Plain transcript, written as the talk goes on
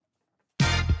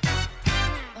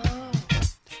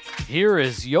Here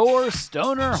is your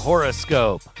Stoner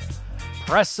Horoscope.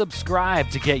 Press subscribe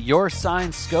to get your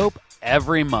signed scope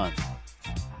every month.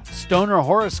 Stoner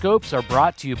Horoscopes are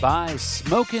brought to you by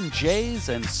Smokin' Jays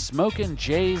and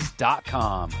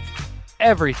SmokinJays.com.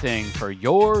 Everything for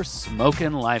your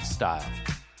smokin' lifestyle.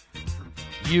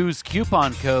 Use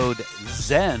coupon code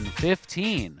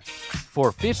ZEN15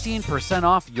 for 15%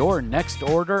 off your next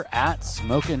order at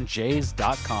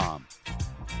SmokinJays.com.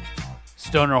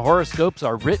 Stoner Horoscopes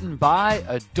are written by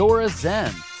Adora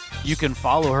Zen. You can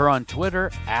follow her on Twitter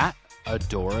at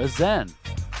Adora Zen.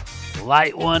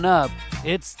 Light one up.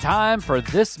 It's time for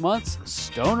this month's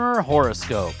Stoner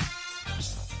Horoscope.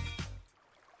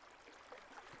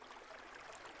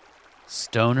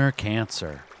 Stoner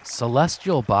Cancer.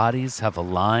 Celestial bodies have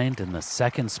aligned in the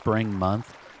second spring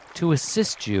month to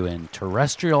assist you in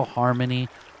terrestrial harmony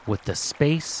with the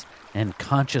space and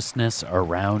consciousness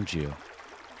around you.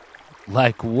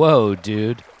 Like, whoa,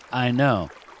 dude, I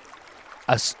know.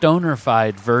 A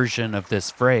stonerfied version of this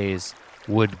phrase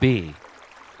would be,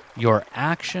 your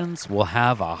actions will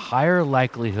have a higher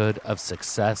likelihood of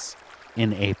success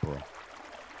in April.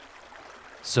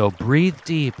 So breathe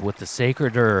deep with the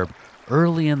sacred herb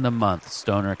early in the month,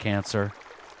 Stoner Cancer.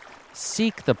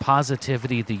 Seek the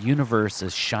positivity the universe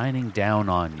is shining down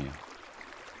on you.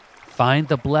 Find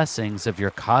the blessings of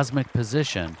your cosmic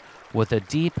position with a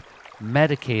deep,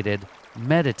 meditative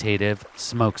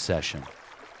smoke session.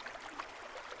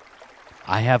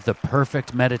 I have the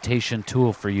perfect meditation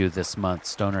tool for you this month,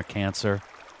 Stoner Cancer.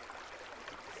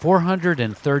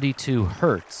 432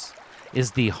 hertz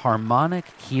is the harmonic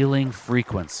healing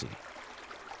frequency.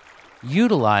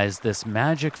 Utilize this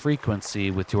magic frequency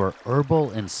with your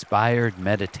herbal-inspired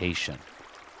meditation.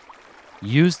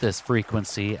 Use this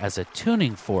frequency as a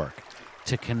tuning fork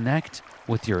to connect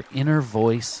with your inner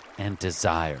voice and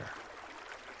desire.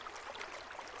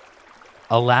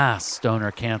 Alas, Stoner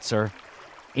Cancer,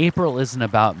 April isn't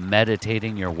about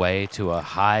meditating your way to a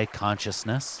high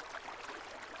consciousness.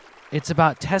 It's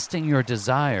about testing your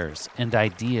desires and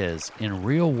ideas in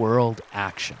real-world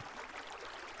action.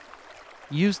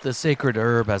 Use the sacred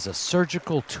herb as a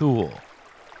surgical tool.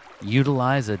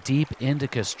 Utilize a deep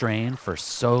indica strain for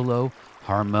solo,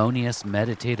 harmonious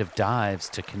meditative dives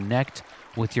to connect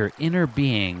with your inner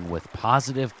being with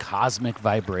positive cosmic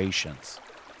vibrations.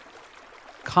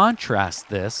 Contrast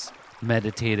this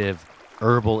meditative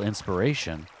herbal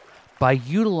inspiration by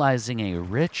utilizing a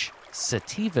rich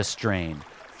sativa strain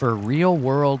for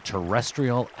real-world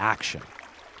terrestrial action.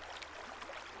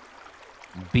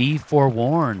 Be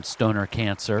forewarned, Stoner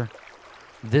Cancer.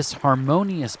 This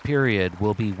harmonious period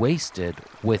will be wasted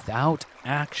without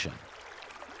action.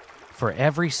 For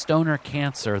every Stoner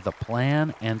Cancer, the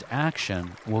plan and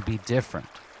action will be different,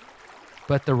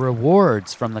 but the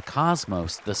rewards from the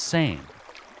cosmos the same.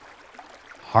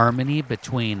 Harmony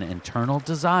between internal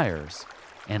desires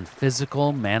and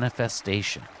physical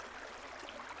manifestation.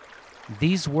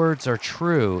 These words are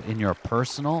true in your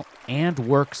personal and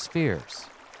work spheres.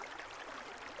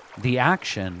 The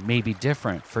action may be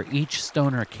different for each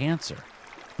Stoner Cancer,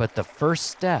 but the first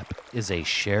step is a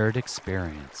shared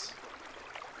experience.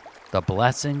 The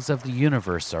blessings of the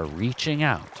universe are reaching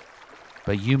out,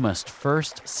 but you must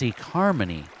first seek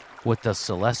harmony with the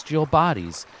celestial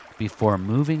bodies before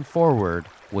moving forward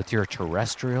with your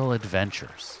terrestrial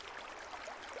adventures.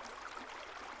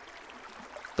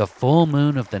 The full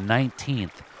moon of the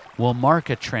 19th will mark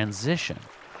a transition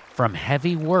from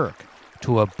heavy work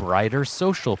to a brighter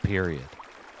social period.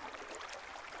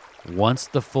 Once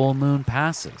the full moon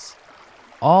passes,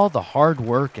 all the hard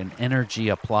work and energy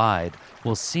applied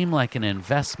will seem like an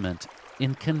investment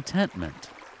in contentment.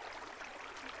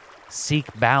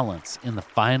 Seek balance in the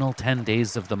final 10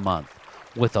 days of the month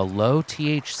with a low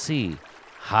THC,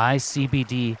 high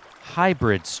CBD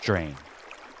hybrid strain.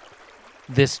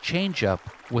 This change-up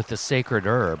with the sacred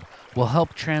herb will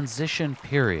help transition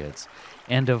periods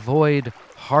and avoid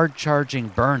hard-charging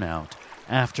burnout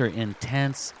after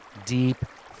intense, deep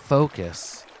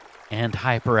focus and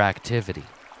hyperactivity.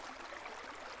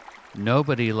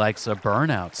 Nobody likes a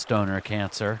burnout, Stoner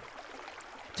Cancer.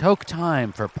 Take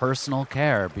time for personal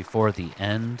care before the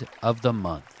end of the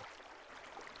month.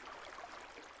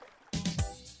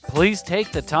 Please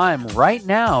take the time right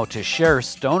now to share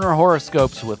Stoner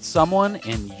Horoscopes with someone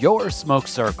in your smoke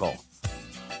circle.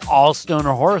 All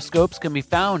Stoner Horoscopes can be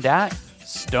found at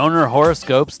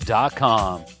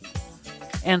stonerhoroscopes.com.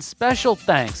 And special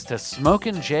thanks to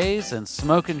Smokin' Jays and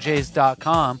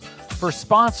SmokinJays.com for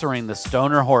sponsoring the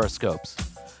Stoner Horoscopes.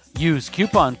 Use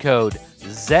coupon code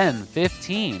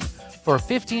ZEN15 for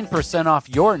 15% off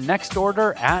your next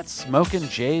order at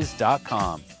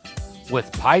SmokinJays.com. With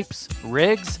pipes,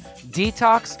 rigs,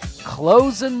 detox,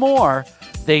 clothes, and more,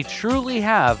 they truly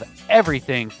have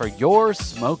everything for your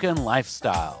smoking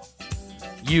lifestyle.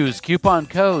 Use coupon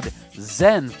code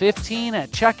ZEN15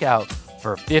 at checkout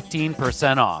for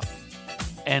 15% off.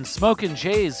 And Smokin'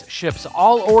 Jay's ships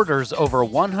all orders over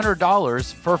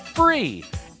 $100 for free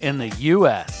in the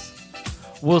U.S.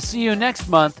 We'll see you next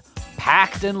month,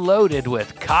 packed and loaded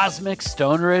with cosmic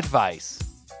stoner advice.